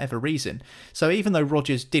unavailable for whatever reason. So even though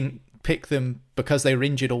Rodgers didn't pick them because they were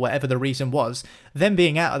injured or whatever the reason was, them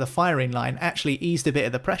being out of the firing line actually eased a bit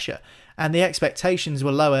of the pressure. And the expectations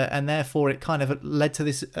were lower, and therefore it kind of led to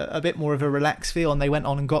this a bit more of a relaxed feel, and they went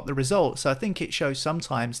on and got the result. So I think it shows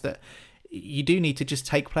sometimes that you do need to just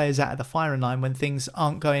take players out of the firing line when things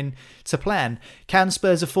aren't going to plan. Can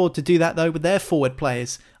Spurs afford to do that, though, with their forward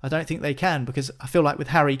players? I don't think they can, because I feel like with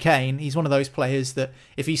Harry Kane, he's one of those players that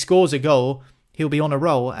if he scores a goal, he'll be on a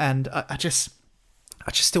roll. And I just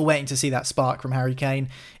still waiting to see that spark from Harry Kane.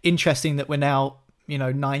 Interesting that we're now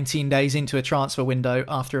 19 days into a transfer window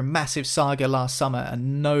after a massive saga last summer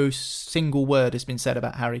and no single word has been said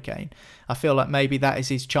about Harry Kane. I feel like maybe that is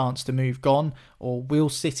his chance to move on, or will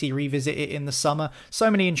City revisit it in the summer? So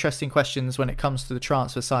many interesting questions when it comes to the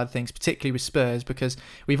transfer side of things, particularly with Spurs, because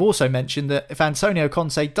we've also mentioned that if Antonio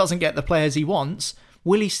Conte doesn't get the players he wants,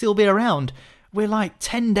 will he still be around? We're like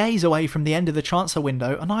 10 days away from the end of the transfer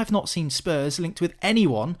window and I've not seen Spurs linked with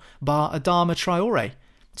anyone bar Adama Traore.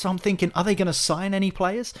 So I'm thinking, are they going to sign any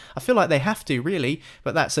players? I feel like they have to, really,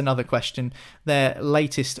 but that's another question. Their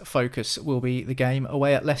latest focus will be the game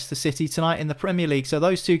away at Leicester City tonight in the Premier League. So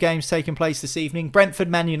those two games taking place this evening. Brentford,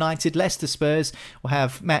 Man United, Leicester Spurs. We'll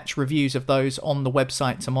have match reviews of those on the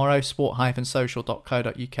website tomorrow,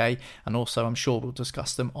 sport-social.co.uk, and also I'm sure we'll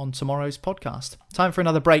discuss them on tomorrow's podcast. Time for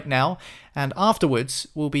another break now, and afterwards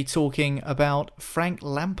we'll be talking about Frank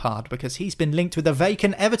Lampard, because he's been linked with a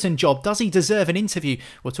vacant Everton job. Does he deserve an interview?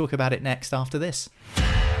 We'll talk about it next after this.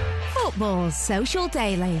 Football's Social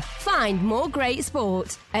Daily. Find more great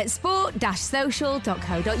sport at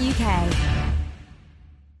sport-social.co.uk.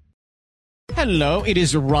 Hello, it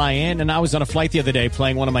is Ryan, and I was on a flight the other day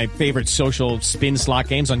playing one of my favorite social spin slot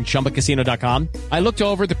games on ChumbaCasino.com. I looked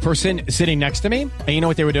over at the person sitting next to me, and you know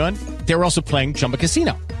what they were doing? They were also playing Chumba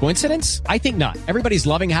Casino. Coincidence? I think not. Everybody's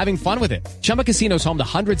loving having fun with it. Chumba Casino is home to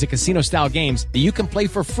hundreds of casino-style games that you can play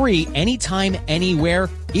for free anytime, anywhere,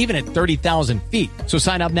 even at 30,000 feet. So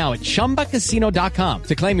sign up now at ChumbaCasino.com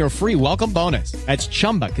to claim your free welcome bonus. That's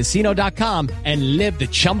ChumbaCasino.com and live the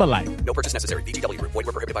Chumba life. No purchase necessary. VGW. Void where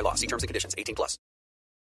prohibited by law. See terms and conditions. 18+.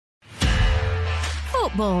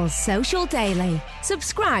 Football's Social Daily.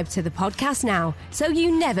 Subscribe to the podcast now so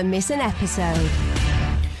you never miss an episode.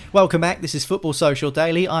 Welcome back. This is Football Social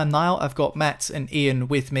Daily. I'm Niall. I've got Matt and Ian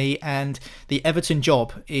with me, and the Everton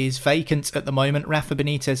job is vacant at the moment. Rafa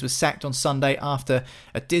Benitez was sacked on Sunday after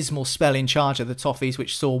a dismal spell in charge of the Toffees,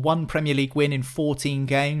 which saw one Premier League win in 14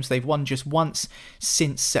 games. They've won just once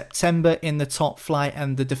since September in the top flight,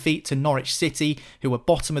 and the defeat to Norwich City, who were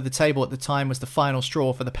bottom of the table at the time, was the final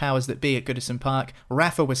straw for the powers that be at Goodison Park.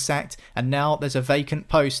 Rafa was sacked, and now there's a vacant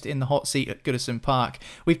post in the hot seat at Goodison Park.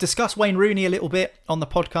 We've discussed Wayne Rooney a little bit on the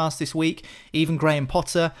podcast this week, even Graham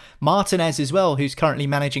Potter, Martinez as well, who's currently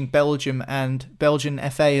managing Belgium, and Belgian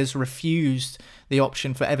FA has refused the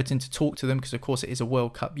option for Everton to talk to them because of course it is a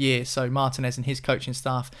World Cup year, so Martinez and his coaching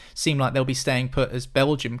staff seem like they'll be staying put as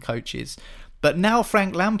Belgium coaches. But now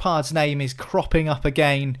Frank Lampard's name is cropping up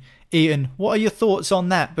again. Ian, what are your thoughts on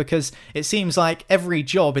that? Because it seems like every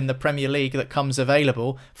job in the Premier League that comes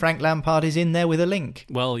available, Frank Lampard is in there with a link.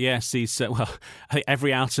 Well, yes, he's I think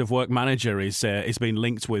every out-of-work manager is being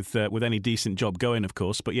linked with any decent job going, of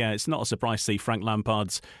course. But yeah, it's not a surprise to see Frank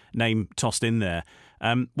Lampard's name tossed in there.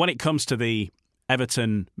 When it comes to the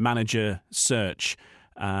Everton manager search,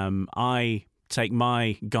 I take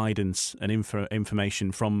my guidance and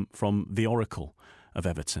information from the Oracle of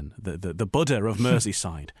Everton, the Buddha of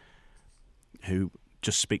Merseyside, who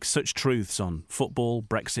just speaks such truths on football,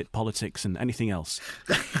 Brexit, politics and anything else.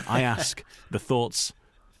 I ask the thoughts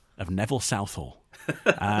of Neville Southall.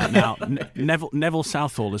 Now, Neville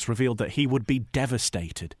Southall has revealed that he would be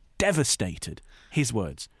devastated, his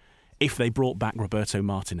words, if they brought back Roberto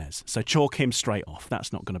Martinez. So chalk him straight off.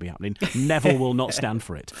 That's not going to be happening. Neville will not stand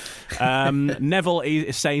for it. Neville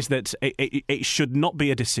says that it should not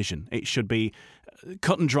be a decision. It should be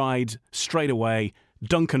cut and dried straight away.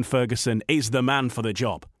 Duncan Ferguson is the man for the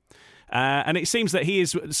job. And it seems that he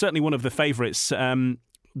is certainly one of the favourites.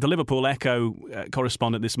 The Liverpool Echo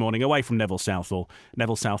correspondent this morning, away from Neville Southall.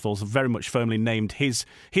 Neville Southall's very much firmly named his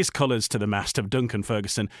colours to the mast of Duncan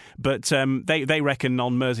Ferguson. But they reckon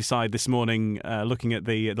on Merseyside this morning, looking at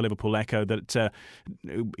the Liverpool Echo, that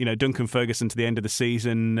Duncan Ferguson to the end of the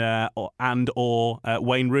season or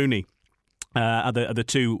Wayne Rooney are the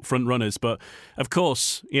two front runners. But of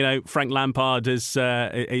course, Frank Lampard is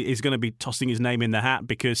going to be tossing his name in the hat,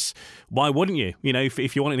 because why wouldn't you?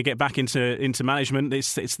 If you wanted to get back into management,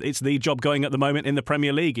 it's the job going at the moment in the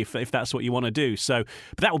Premier League, if that's what you want to do. So,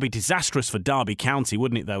 but that would be disastrous for Derby County,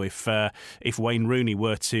 wouldn't it? Though, if Wayne Rooney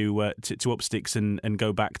were to up sticks and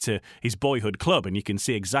go back to his boyhood club, and you can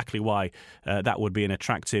see exactly why that would be an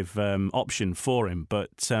attractive option for him.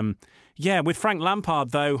 But yeah, with Frank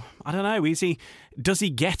Lampard though, I don't know. Does he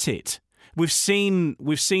get it? We've seen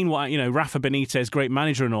what Rafa Benitez, great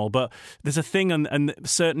manager and all, but there's a thing and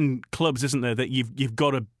certain clubs, isn't there, that you've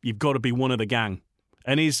got to be one of the gang.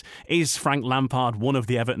 And is Frank Lampard one of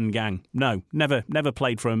the Everton gang? No, never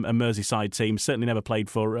played for a Merseyside team. Certainly never played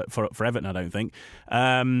for Everton, I don't think.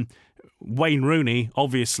 Wayne Rooney,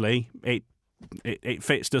 obviously, it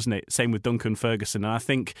fits, doesn't it? Same with Duncan Ferguson. And I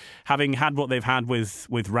think, having had what they've had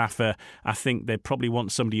with Rafa, I think they probably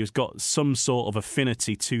want somebody who's got some sort of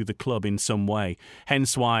affinity to the club in some way.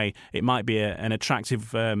 Hence why it might be an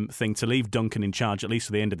attractive thing to leave Duncan in charge, at least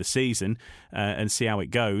for the end of the season, and see how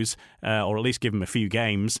it goes, or at least give him a few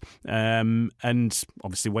games. And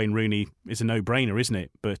obviously Wayne Rooney is a no-brainer, isn't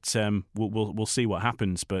it? But we'll see what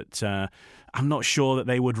happens. But I'm not sure that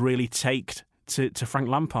they would really take to Frank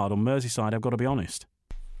Lampard on Merseyside, I've got to be honest.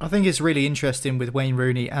 I think it's really interesting with Wayne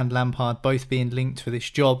Rooney and Lampard both being linked for this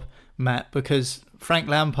job, Matt, because Frank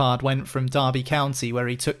Lampard went from Derby County, where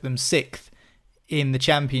he took them 6th in the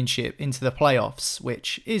Championship, into the playoffs,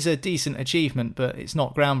 which is a decent achievement, but it's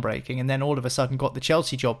not groundbreaking, and then all of a sudden got the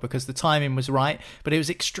Chelsea job because the timing was right, but it was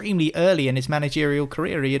extremely early in his managerial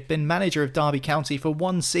career. He had been manager of Derby County for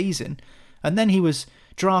 1 season, and then he was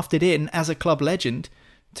drafted in as a club legend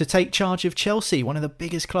to take charge of Chelsea, one of the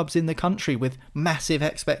biggest clubs in the country with massive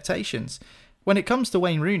expectations. When it comes to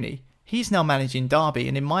Wayne Rooney, he's now managing Derby,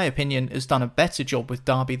 and in my opinion has done a better job with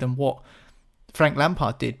Derby than what Frank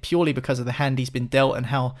Lampard did, purely because of the hand he's been dealt and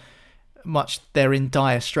how much they're in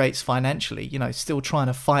dire straits financially, still trying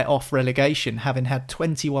to fight off relegation, having had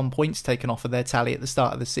 21 points taken off of their tally at the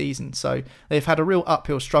start of the season. So they've had a real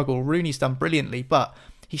uphill struggle. Rooney's done brilliantly, but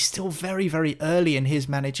he's still very, very early in his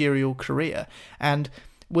managerial career, and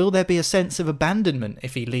will there be a sense of abandonment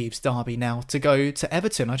if he leaves Derby now to go to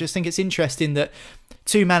Everton? I just think it's interesting that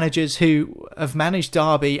two managers who have managed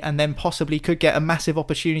Derby and then possibly could get a massive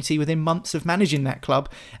opportunity within months of managing that club,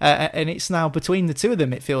 and it's now between the two of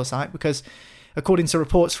them, it feels like, because according to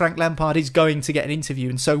reports, Frank Lampard is going to get an interview,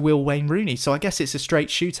 and so will Wayne Rooney. So I guess it's a straight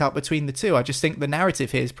shootout between the two. I just think the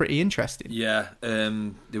narrative here is pretty interesting. Yeah,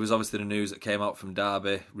 there was obviously the news that came out from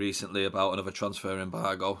Derby recently about another transfer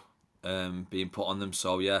embargo being put on them.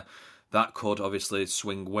 So yeah, that could obviously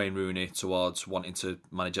swing Wayne Rooney towards wanting to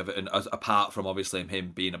manage Everton, apart from obviously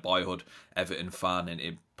him being a boyhood Everton fan, and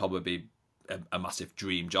it'd probably be a massive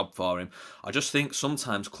dream job for him. I just think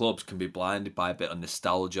sometimes clubs can be blinded by a bit of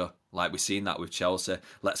nostalgia, like we've seen that with Chelsea.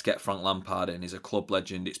 Let's get Frank Lampard in, he's a club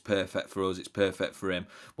legend, it's perfect for us, it's perfect for him.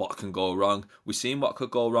 What can go wrong? We've seen what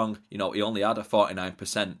could go wrong. You know, he only had a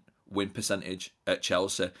 49% win percentage at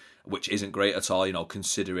Chelsea, which isn't great at all, you know,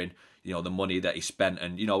 considering, you know, the money that he spent.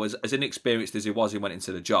 And, you know, as inexperienced as he was, he went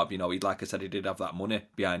into the job. You know, like I said, he did have that money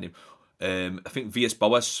behind him. I think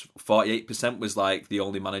Villas-Boas 48% was like the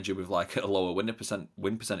only manager with like a lower win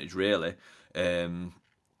percentage really.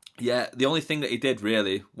 Yeah, the only thing that he did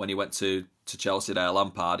really when he went to Chelsea there,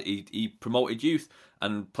 Lampard, he promoted youth,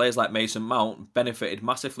 and players like Mason Mount benefited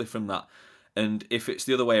massively from that. And if it's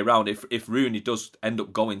the other way around, if Rooney does end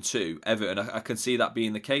up going to Everton, I can see that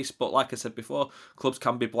being the case. But like I said before, clubs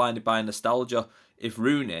can be blinded by nostalgia. If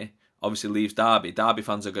Rooney obviously leaves Derby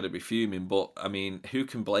fans are going to be fuming. But I mean, who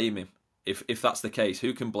can blame him? If that's the case,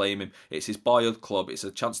 who can blame him? It's his boyhood club. It's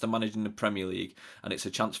a chance to manage in the Premier League, and it's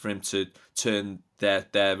a chance for him to turn their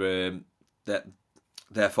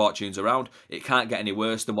fortunes around. It can't get any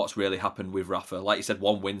worse than what's really happened with Rafa. Like you said,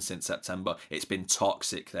 1 win since September. It's been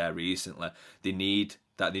toxic there recently. They need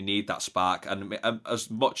that spark. And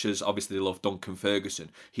as much as obviously they love Duncan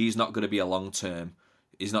Ferguson, he's not going to be a long-term.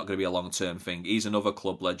 He's not going to be a long-term thing. He's another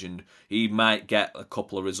club legend. He might get a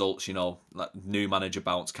couple of results, you know, like new manager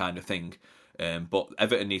bounce kind of thing. But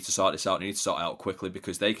Everton need to sort this out. They need to sort it out quickly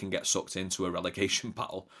because they can get sucked into a relegation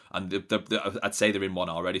battle. And I'd say they're in one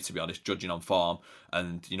already, to be honest, judging on form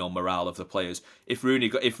and, you know, morale of the players. If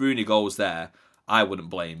Rooney goes there, I wouldn't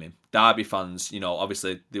blame him. Derby fans, you know,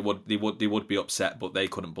 obviously they would be upset, but they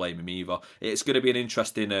couldn't blame him either. It's going to be an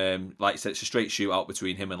interesting, like I said, it's a straight shootout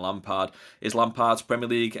between him and Lampard. Is Lampard's Premier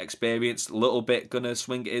League experience a little bit going to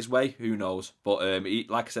swing it his way? Who knows? But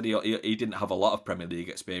like I said, he didn't have a lot of Premier League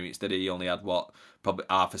experience, did he? He only had probably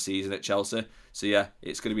half a season at Chelsea. So yeah,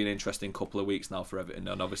 it's going to be an interesting couple of weeks now for Everton,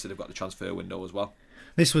 and obviously they've got the transfer window as well.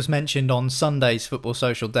 This was mentioned on Sunday's Football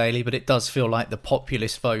Social Daily, but it does feel like the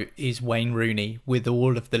populist vote is Wayne Rooney, with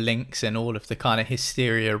all of the links and all of the kind of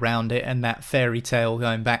hysteria around it, and that fairy tale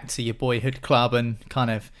going back to your boyhood club and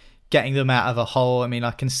kind of getting them out of a hole. I mean,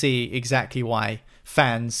 I can see exactly why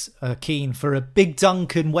fans are keen for a big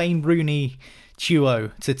Duncan Wayne Rooney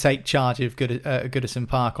duo to take charge of Goodison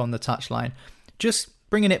Park on the touchline. Just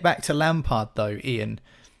bringing it back to Lampard though, Ian.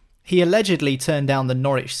 He allegedly turned down the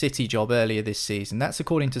Norwich City job earlier this season. That's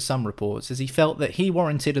according to some reports, as he felt that he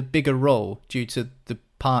warranted a bigger role due to the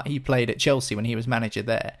part he played at Chelsea when he was manager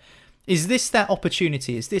there. Is this that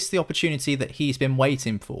opportunity? Is this the opportunity that he's been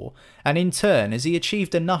waiting for? And in turn, has he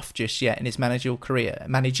achieved enough just yet in his managerial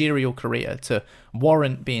career to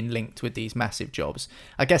warrant being linked with these massive jobs?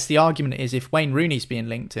 I guess the argument is, if Wayne Rooney's being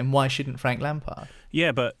linked, then why shouldn't Frank Lampard?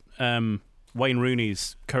 Yeah, but Wayne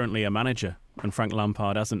Rooney's currently a manager, and Frank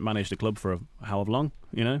Lampard hasn't managed a club for however long,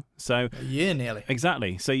 you know? So a year nearly.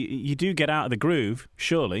 Exactly. So you do get out of the groove,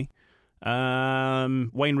 surely. Wayne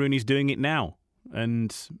Rooney's doing it now.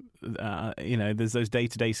 And, you know, there's those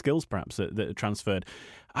day-to-day skills perhaps that are transferred.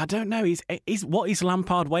 I don't know. What is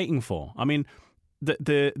Lampard waiting for? I mean,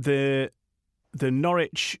 the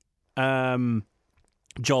Norwich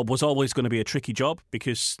job was always going to be a tricky job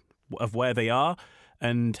because of where they are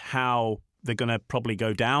and how they're going to probably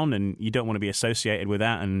go down, and you don't want to be associated with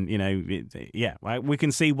that. And, you know, we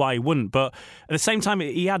can see why he wouldn't. But at the same time,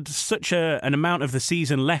 he had such an amount of the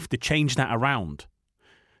season left to change that around,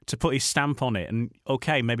 to put his stamp on it. And,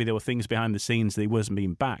 okay, maybe there were things behind the scenes that he wasn't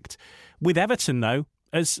being backed. With Everton, though,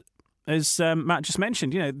 as Matt just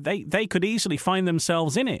mentioned, you know, they could easily find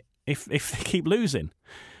themselves in it if they keep losing.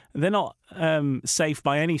 They're not safe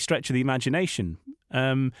by any stretch of the imagination.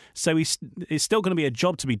 So it's still going to be a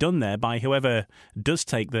job to be done there by whoever does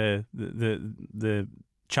take the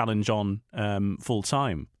challenge on full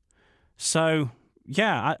time. So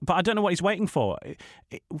yeah, but I don't know what he's waiting for.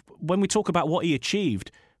 When we talk about what he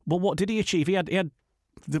achieved, well, what did he achieve? He had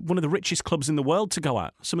one of the richest clubs in the world to go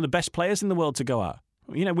at, some of the best players in the world to go at.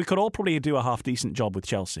 You know, we could all probably do a half decent job with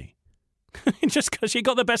Chelsea. Just because you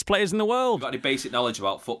got the best players in the world. If you've got any basic knowledge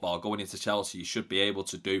about football going into Chelsea, you should be able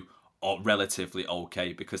to do relatively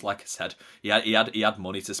okay, because like I said, he had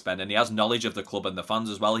money to spend, and he has knowledge of the club and the fans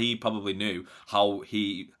as well. He probably knew how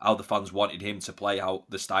the fans wanted him to play, how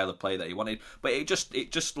the style of play that he wanted. But it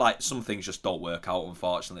just like some things just don't work out,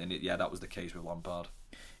 unfortunately. And that was the case with Lampard.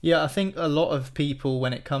 Yeah, I think a lot of people,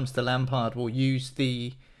 when it comes to Lampard, will use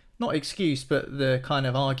the, not excuse, but the kind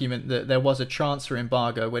of argument that there was a transfer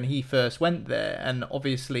embargo when he first went there, and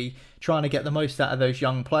obviously trying to get the most out of those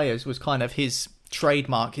young players was kind of his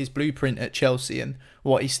trademark, his blueprint at Chelsea, and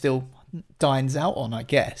what he still dines out on, I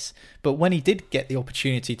guess. But when he did get the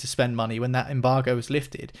opportunity to spend money, when that embargo was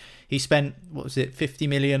lifted, he spent, 50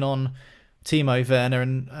 million on Timo Werner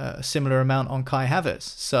and a similar amount on Kai Havertz.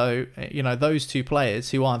 So, those two players,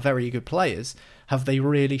 who are very good players, have they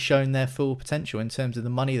really shown their full potential in terms of the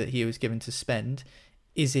money that he was given to spend?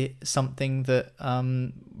 Is it something that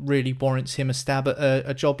really warrants him a stab at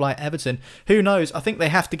a job like Everton? Who knows? I think they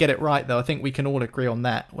have to get it right, though. I think we can all agree on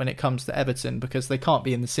that when it comes to Everton, because they can't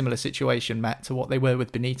be in the similar situation, Matt, to what they were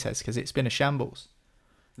with Benitez, because it's been a shambles.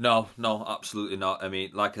 No, absolutely not. I mean,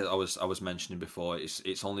 like I was mentioning before,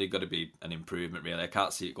 it's only got to be an improvement, really. I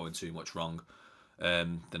can't see it going too much wrong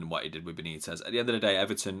than what he did with Benitez. At the end of the day,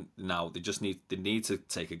 Everton now they need to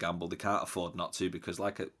take a gamble. They can't afford not to, because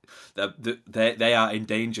they are in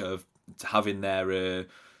danger of having their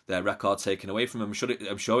record taken away from them.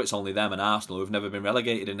 I'm sure it's only them and Arsenal who've never been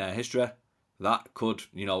relegated in their history. That could,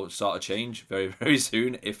 sort of change very, very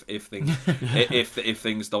soon if things if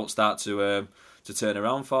things don't start to turn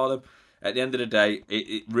around for them. At the end of the day,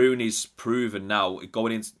 Rooney's proven now,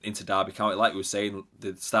 going into Derby County, like we were saying,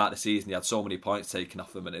 the start of the season, he had so many points taken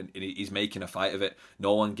off them, and he's making a fight of it.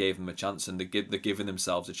 No one gave him a chance, and they're giving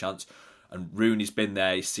themselves a chance. And Rooney's been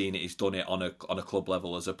there, he's seen it, he's done it on a club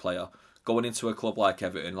level as a player. Going into a club like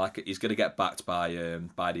Everton, he's going to get backed by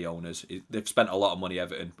the owners. They've spent a lot of money,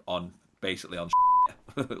 Everton, on let's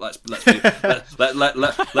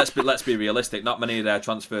be realistic. Not many of their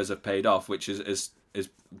transfers have paid off, which is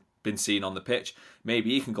been seen on the pitch.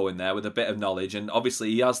 Maybe he can go in there with a bit of knowledge, and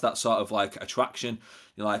obviously he has that sort of attraction.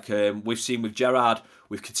 We've seen with Gerrard,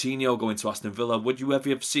 with Coutinho going to Aston Villa. Would you ever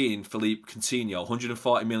have seen Philippe Coutinho,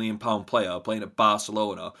 £140 million player playing at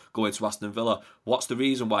Barcelona, going to Aston Villa? What's the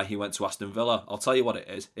reason why he went to Aston Villa? I'll tell you what it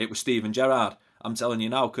is. It was Steven Gerrard. I'm telling you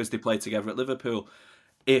now, because they played together at Liverpool.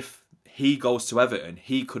 If he goes to Everton,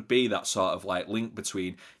 he could be that sort of link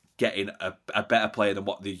between getting a better player than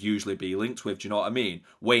what they usually be linked with. Do you know what I mean?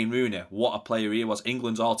 Wayne Rooney, what a player he was.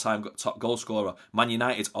 England's all-time top goal scorer. Man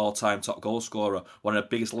United's all-time top goal scorer. One of the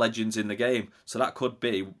biggest legends in the game. So that could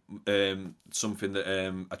be something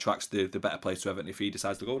that attracts the better players to Everton if he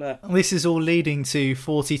decides to go there. This is all leading to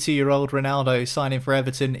 42-year-old Ronaldo signing for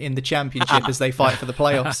Everton in the Championship as they fight for the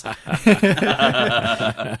playoffs.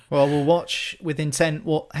 Well, we'll watch with intent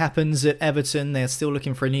what happens at Everton. They're still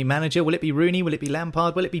looking for a new manager. Will it be Rooney? Will it be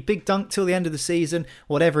Lampard? Will it be Big Dunk till the end of the season?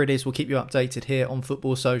 Whatever it is, we'll keep you updated here on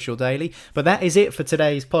Football Social Daily. But that is it for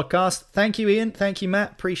today's podcast. Thank you, Ian. Thank you,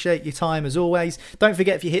 Matt. Appreciate your time as always. Don't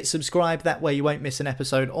forget, if you hit subscribe, that way you won't miss an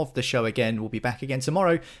episode of the show again. We'll be back again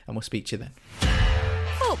tomorrow, and we'll speak to you then.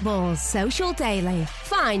 Football Social Daily.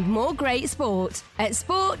 Find more great sport at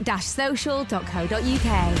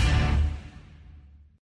sport-social.co.uk.